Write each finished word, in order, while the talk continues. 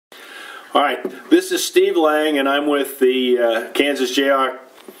All right, this is Steve Lang, and I'm with the Kansas Jayhawk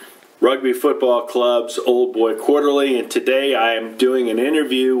Rugby Football Club's Old Boy Quarterly, and today I am doing an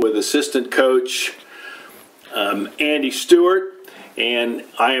interview with assistant coach Andy Stewart, and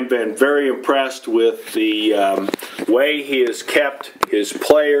I have been very impressed with the way he has kept his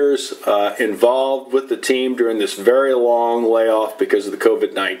players involved with the team during this very long layoff because of the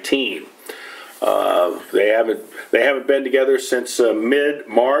COVID-19. They haven't been together since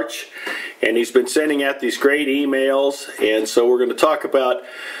mid-March, and he's been sending out these great emails, and so we're going to talk about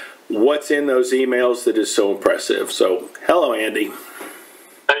what's in those emails that is so impressive. So, hello, Andy.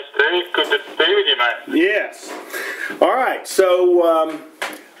 Hey, Steve. Good to be with you, mate. Yes. All right, so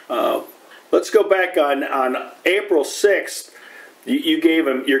let's go back on April 6th.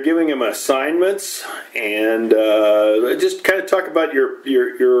 You're giving him assignments, and just kind of talk about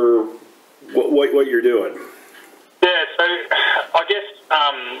what you're doing. Yeah, so I guess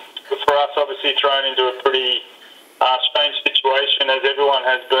for us, obviously thrown into a pretty strange situation, as everyone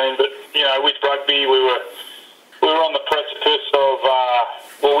has been. But you know, with rugby, we were on the precipice of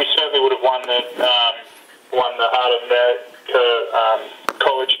we certainly would have won the Heart of America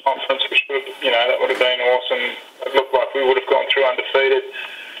college conference, which that would have been awesome. It looked like we would have gone through undefeated,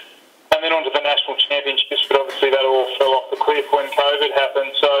 and then onto the national championships. But obviously, that all fell off the cliff when COVID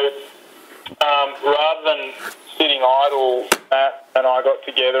happened. So rather than sitting idle, Matt and I got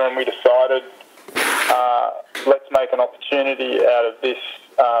together and we decided let's make an opportunity out of this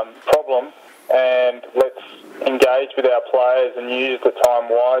problem, and let's engage with our players and use the time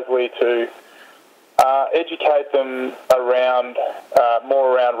wisely to educate them around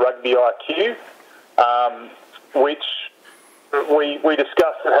more around rugby IQ, which we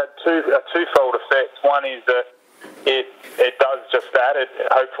discussed it had a twofold effect. One is that it does just that. It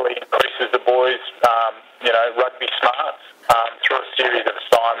hopefully increases the boys' rugby smarts through a series of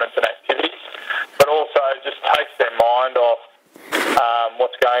assignments and activities, but also just takes their mind off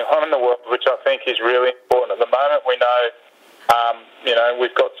what's going on in the world, which I think is really important at the moment. We know,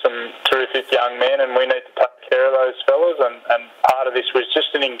 we've got some terrific young men, and we need to take care of those fellas. And part of this was just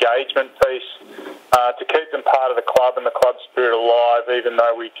an engagement piece to keep them part of the club and the club spirit alive, even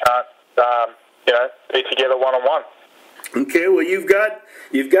though we can't, be together one-on-one. Okay, well, you've got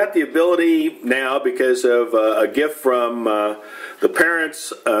the ability now because of a gift from the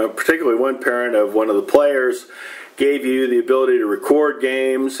parents, particularly one parent of one of the players, gave you the ability to record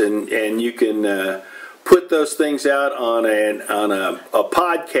games, and you can put those things out on a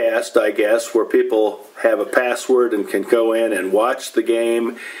podcast, I guess, where people have a password and can go in and watch the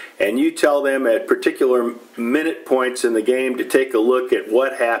game, and you tell them at particular minute points in the game to take a look at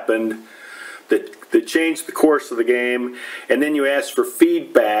what happened that changed the course of the game, and then you ask for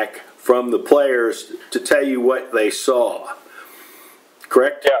feedback from the players to tell you what they saw.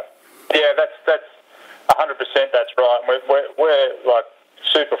 Correct? Yeah, that's 100%. That's right. We're like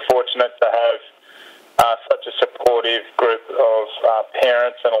super fortunate to have such a supportive group of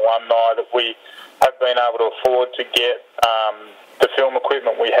parents and alumni that we have been able to afford to get the film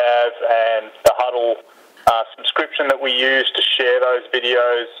equipment we have and the huddle subscription that we use to share those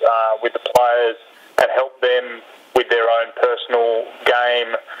videos with the players and help them with their own personal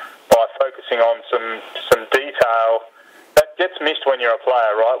game by focusing on some detail that gets missed when you're a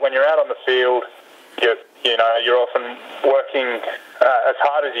player, right? When you're out on the field, you're often working as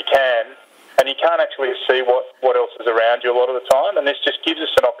hard as you can, and you can't actually see what else is around you a lot of the time. And this just gives us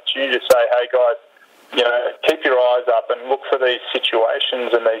an opportunity to say, hey guys, keep your eyes up and look for these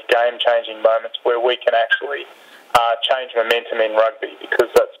situations and these game-changing moments where we can actually change momentum in rugby, because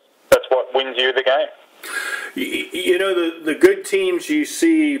that's what wins you the game. The good teams you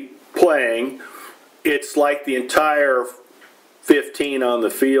see playing, it's like the entire 15 on the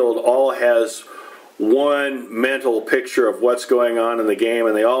field all has one mental picture of what's going on in the game,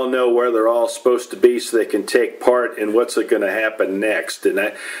 and they all know where they're all supposed to be so they can take part in what's going to happen next.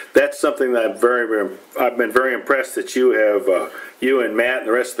 And that's something that I've been very impressed that you have, you and Matt and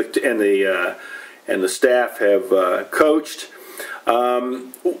the rest of the staff have coached.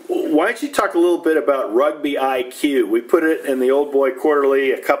 Why don't you talk a little bit about Rugby IQ? We put it in the Old Boy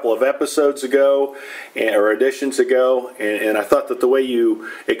Quarterly a couple of episodes ago, or editions ago, and I thought that the way you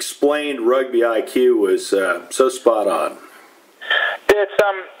explained Rugby IQ was so spot on. Yeah,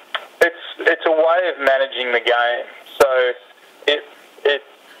 it's a way of managing the game. So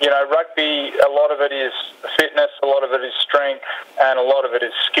rugby, a lot of it is fitness, a lot of it is strength, and a lot of it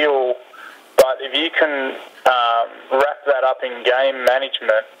is skill. But if you can wrap that up in game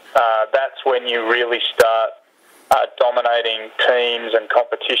management, that's when you really start dominating teams and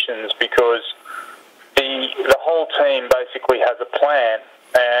competitions, because the whole team basically has a plan,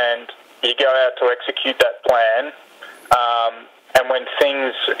 and you go out to execute that plan, and when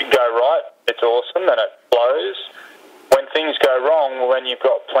things go right, it's awesome and it flows. When things go wrong, well, then you've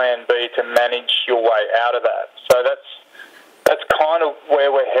got plan B to manage your way out of that. So that's kind of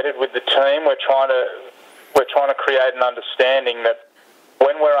where we're headed with the team. We're trying to create an understanding that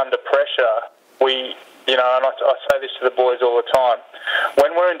when we're under pressure, and I say this to the boys all the time,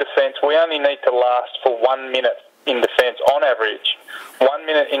 when we're in defence, we only need to last for 1 minute in defence on average. 1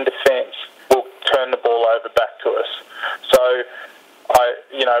 minute in defence will turn the ball over back to us. So,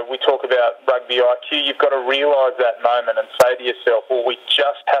 we talk about rugby IQ. You've got to realise that moment and say to yourself, well, we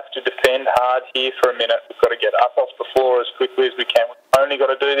just have to defend hard here for a minute. We've got to get up off the floor as quickly as we can. We've only got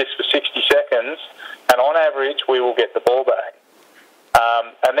to do this for 60 seconds, and on average, we will get the ball back.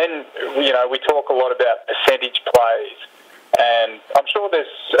 And then, we talk a lot about percentage plays, and I'm sure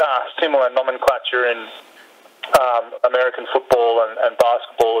there's similar nomenclature in American football and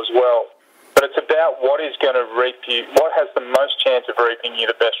basketball as well. But it's about what has the most chance of reaping you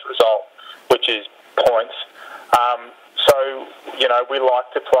the best result, which is points. So, we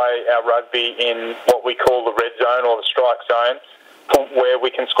like to play our rugby in what we call the red zone or the strike zone, where we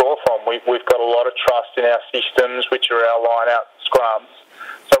can score from. We've got a lot of trust in our systems, which are our line-out scrums.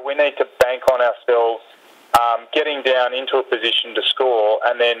 So we need to bank on ourselves getting down into a position to score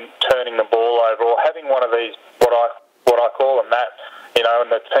and then turning the ball over, or having one of these, what I call them, Matt. In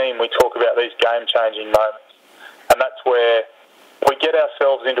the team, we talk about these game-changing moments. And that's where we get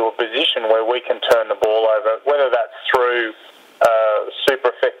ourselves into a position where we can turn the ball over, whether that's through super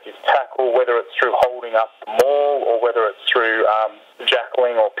effective tackle, whether it's through holding up the maul, or whether it's through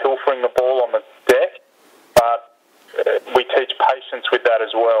jackling or pilfering the ball on the deck. But we teach patience with that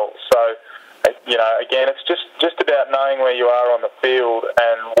as well. So, again, it's just about knowing where you are on the field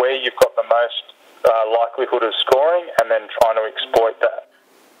and where you've got the most likelihood of scoring, and then trying to exploit that.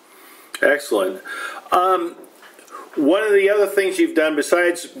 Excellent. One of the other things you've done,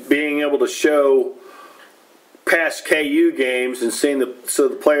 besides being able to show past KU games and so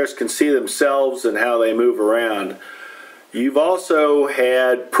the players can see themselves and how they move around, you've also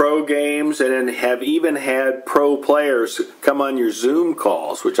had pro games and have even had pro players come on your Zoom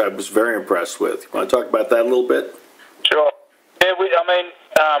calls, which I was very impressed with. You want to talk about that a little bit? Sure. Yeah,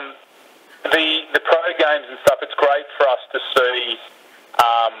 the pro games and stuff, it's great for us to see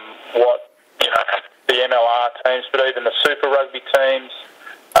what, the MLR teams, but even the Super Rugby teams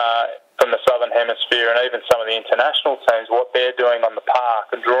from the Southern Hemisphere, and even some of the international teams, what they're doing on the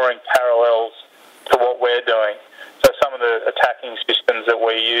park and drawing parallels to what we're doing. So some of the attacking systems that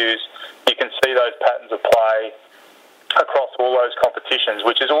we use, you can see those patterns of play across all those competitions,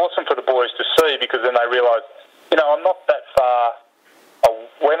 which is awesome for the boys to see, because then they realise, we're not that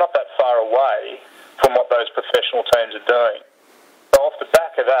far away from what those professional teams are doing. So off the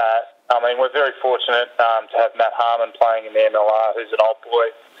back of that, we're very fortunate to have Matt Harmon playing in the MLR, who's an old boy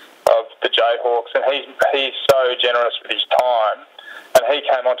of the Jayhawks, and he's so generous with his time. And he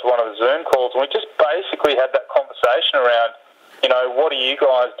came onto one of the Zoom calls, and we just basically had that conversation around, what do you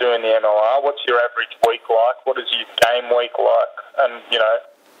guys do in the MLR? What's your average week like? What is your game week like? And,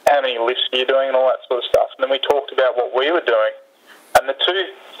 how many lifts are you doing and all that sort of stuff? And then we talked about what we were doing. And the two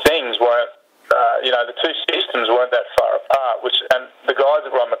things weren't, the two systems weren't that far apart, and the guys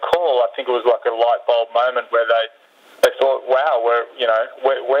that were on the call, I think it was like a light bulb moment where they thought, wow,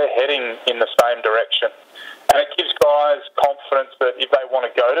 we're heading in the same direction. And it gives guys confidence that if they want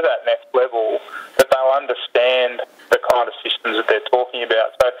to go to that next level, that they'll understand the kind of systems that they're talking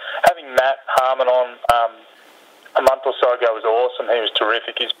about. So having Matt Harmon on a month or so ago was awesome. He was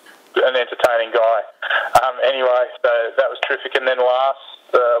terrific. He's an entertaining guy. Anyway, so that was terrific. And then last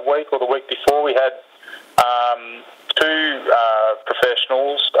week or the week before, we had two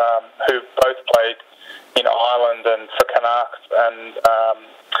professionals who both played in Ireland and for Canucks, and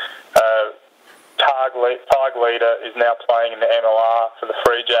Targ Leader is now playing in the MLR for the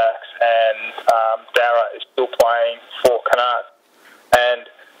Free Jacks, and Dara is still playing for Canucks. And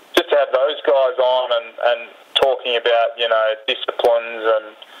just to have those guys on and talking about, disciplines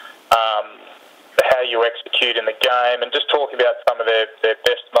and how you execute in the game, and just talking about some of their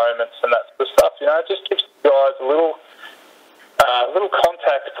best moments and that sort of stuff, it just gives guys a little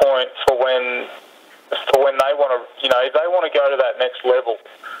contact point for when they want to, if they want to go to that next level.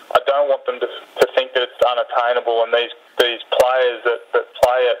 I don't want them to think that it's unattainable, and these players that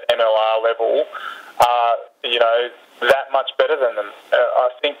play at MLR level are, that much better than them. I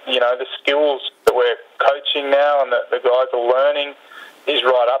think, the skills that we're coaching now and that the guys are learning is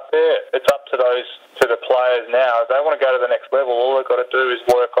right up there. It's up to the players now. If they want to go to the next level, all they've got to do is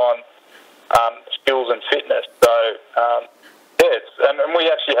work on skills and fitness. So, And we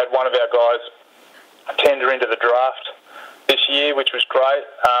actually had one of our guys tender into the draft this year, which was great.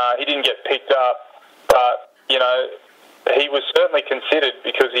 He didn't get picked up, but, you know, he was certainly considered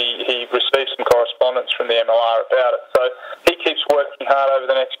because he received some correspondence from the MLR about it. So he keeps working hard over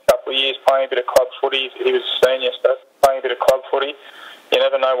the next couple of years, playing a bit of club footy. He was a senior, so playing a bit of club footy. You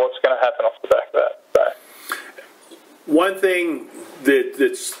never know what's going to happen off the back of that. So. One thing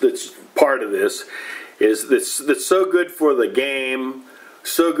that's part of this is that's so good for the game,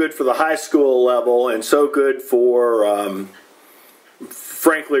 so good for the high school level, and so good for,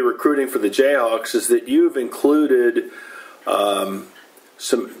 frankly, recruiting for the Jayhawks, is that you've included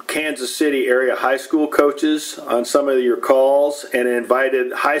some Kansas City area high school coaches on some of your calls and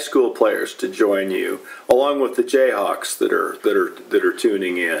invited high school players to join you, along with the Jayhawks that are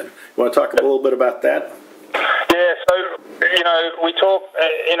tuning in. You want to talk a little bit about that? Yeah, so, you know, we talk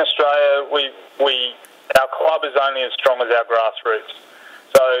in Australia, our club is only as strong as our grassroots.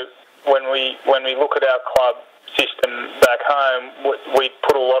 So when we look at our club system back home, we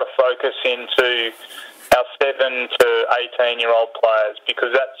put a lot of focus into our 7 to 18-year-old players,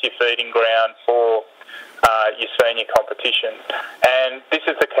 because that's your feeding ground for your senior competition. And this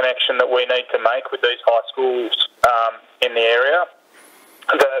is the connection that we need to make with these high schools in the area,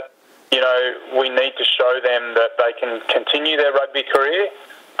 that, you know, we need to show them that they can continue their rugby career,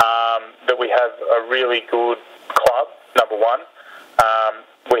 that we have a really good club, number one.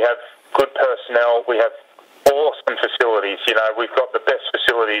 We have good personnel. We have awesome facilities. You know, we've got the best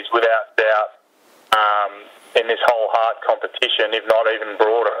facilities without doubt in this whole hard competition, if not even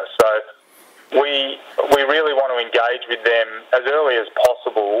broader. So we really want to engage with them as early as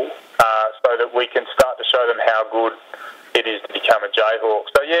possible, so that we can start to show them how good it is to become a Jayhawk.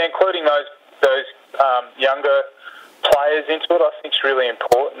 So yeah, including those younger players into it, I think is really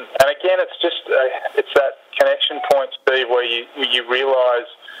important. And again, it's just it's that connection point, Steve, where you realise,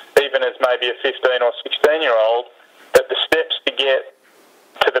 even as maybe a 15 or 16-year-old, that the steps to get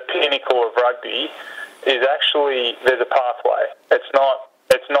to the pinnacle of rugby is actually, there's a pathway. It's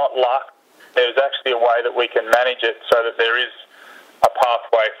not luck. There's actually a way that we can manage it so that there is a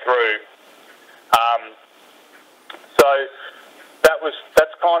pathway through. So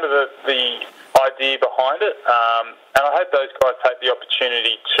that's kind of the idea behind it, and I hope those guys take the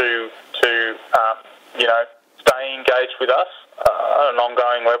opportunity to you know, stay engaged with us at an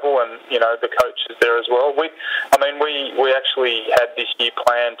ongoing level, and, you know, the coaches there as well. We actually had this year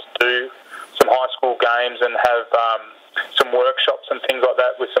planned to do some high school games and have some workshops and things like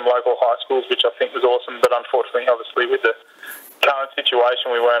that with some local high schools, which I think was awesome. But unfortunately, obviously, with the current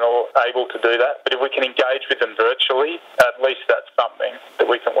situation, we weren't all able to do that. But if we can engage with them virtually, at least that's something that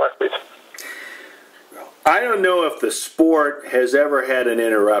we can work with. I don't know if the sport has ever had an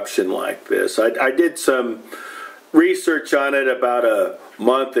interruption like this. I did some research on it about a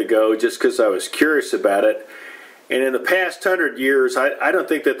month ago just because I was curious about it. And in the past 100 years, I don't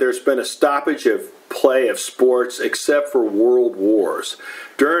think that there's been a stoppage of play of sports except for world wars.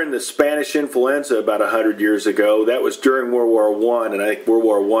 During the Spanish influenza about 100 years ago, that was during World War I, and I think World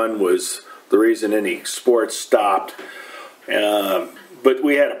War I was the reason any sports stopped. But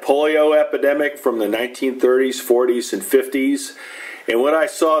we had a polio epidemic from the 1930s, 40s, and 50s. And what I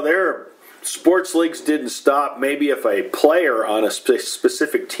saw there, sports leagues didn't stop. Maybe if a player on a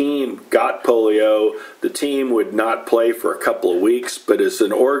specific team got polio, the team would not play for a couple of weeks. But as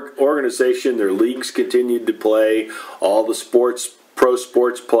an organization, their leagues continued to play. All the pro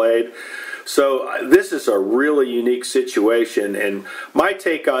sports played. So this is a really unique situation. And my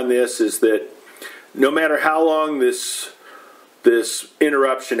take on this is that no matter how long this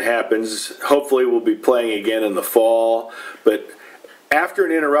interruption happens, hopefully we'll be playing again in the fall. But after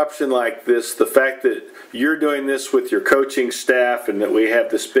an interruption like this, the fact that you're doing this with your coaching staff and that we have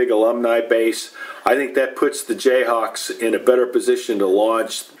this big alumni base, I think that puts the Jayhawks in a better position to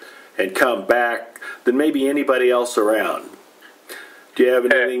launch and come back than maybe anybody else around. Do you have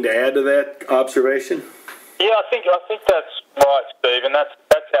anything to add to that observation? Yeah, I think that's right, Steve, and that's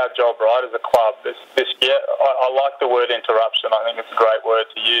our job, right, as a club. I like the word interruption. I think it's a great word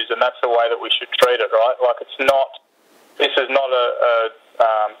to use, and that's the way that we should treat it, right? Like, this is not a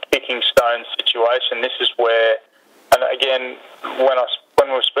kicking stone situation. This is where, and again, when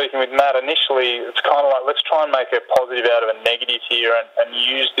we were speaking with Matt initially, it's kind of like, let's try and make a positive out of a negative here and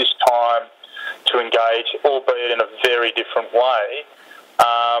use this time to engage, albeit in a very different way,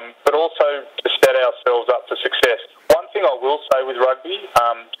 but also to set ourselves up for success. One thing I will say with rugby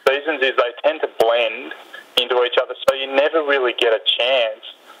seasons is they tend to blend into each other, so you never really get a chance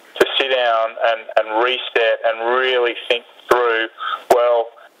to sit down and reset and really think through, well,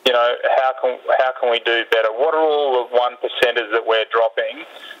 how can we do better? What are all the 1%ers that we're dropping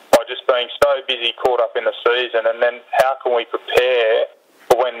by just being so busy caught up in the season? And then how can we prepare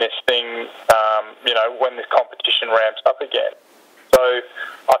for when this thing, when this competition ramps up again? So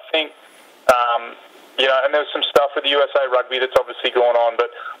I think, and there's some stuff with the USA Rugby that's obviously gone on, but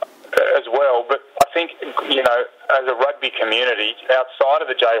as well. But I think, as a rugby community, outside of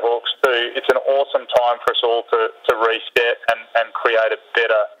the Jayhawks too, it's an awesome time for us all to reset and create a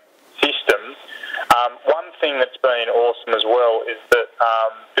better system. One thing that's been awesome as well is that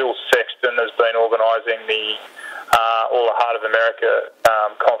Bill Sexton has been organising all the Heart of America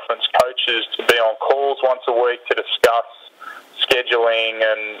conference coaches to be on calls once a week to discuss scheduling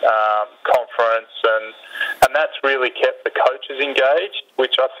and conference, and that's really kept the coaches engaged,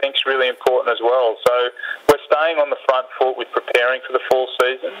 which I think is really important as well. So we're staying on the front foot with preparing for the full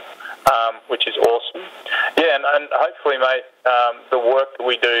season, which is awesome. Yeah, and hopefully, mate, the work that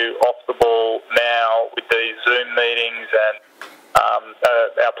we do off the ball now with these Zoom meetings and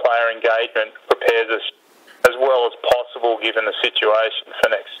our player engagement prepares us as well as possible given the situation for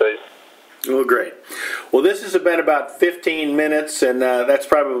next season. Well, great. Well, this has been about 15 minutes, and that's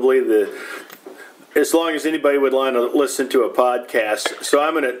probably as long as anybody would want to listen to a podcast. So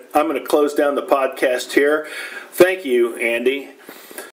I'm going to close down the podcast here. Thank you, Andy.